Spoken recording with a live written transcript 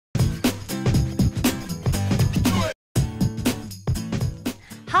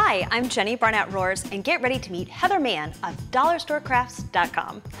Hi, I'm Jenny Barnett Rohrs, and get ready to meet Heather Mann of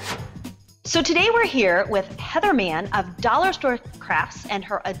DollarStoreCrafts.com. So today we're here with Heather Mann of Dollar Store Crafts and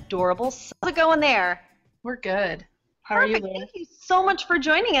her adorable son. How's it going there? We're good. How are you, Lou? Thank you so much for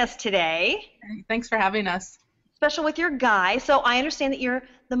joining us today. Thanks for having us. Special with your guy. So I understand that you're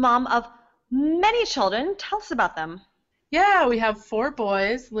the mom of many children. Tell us about them. Yeah, we have 4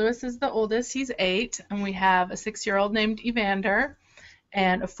 boys. Lewis is the oldest. He's 8. And we have a 6-year-old named Evander,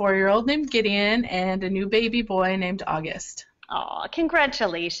 and a 4-year-old named Gideon, and a new baby boy named August. Aw,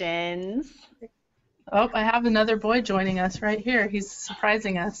 congratulations. Oh, I have another boy joining us right here. He's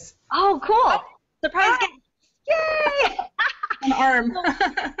surprising us. Oh, cool. Surprise guest. Yay! An arm.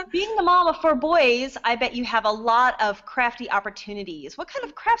 Being the mom of 4 boys, I bet you have a lot of crafty opportunities. What kind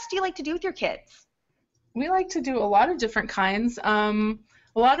of crafts do you like to do with your kids? We like to do a lot of different kinds.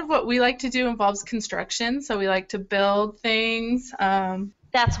 A lot of what we like to do involves construction, so we like to build things.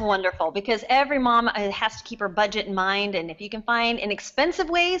 That's wonderful, because every mom has to keep her budget in mind, and if you can find inexpensive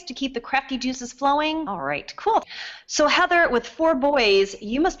ways to keep the crafty juices flowing, all right, cool. So Heather, with 4 boys,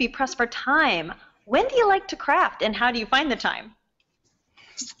 you must be pressed for time. When do you like to craft, and how do you find the time?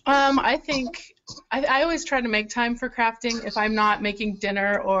 I think I always try to make time for crafting. If I'm not making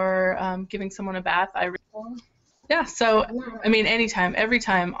dinner or giving someone a bath, yeah, so I mean, anytime, every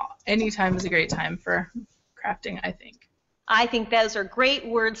time, anytime is a great time for crafting, I think. I think those are great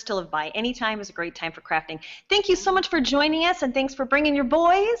words to live by. Anytime is a great time for crafting. Thank you so much for joining us, and thanks for bringing your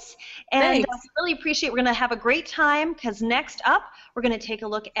boys. And I really appreciate it. We're going to have a great time, because next up, we're going to take a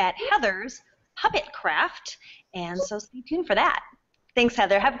look at Heather's puppet craft, and so stay tuned for that. Thanks,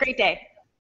 Heather. Have a great day.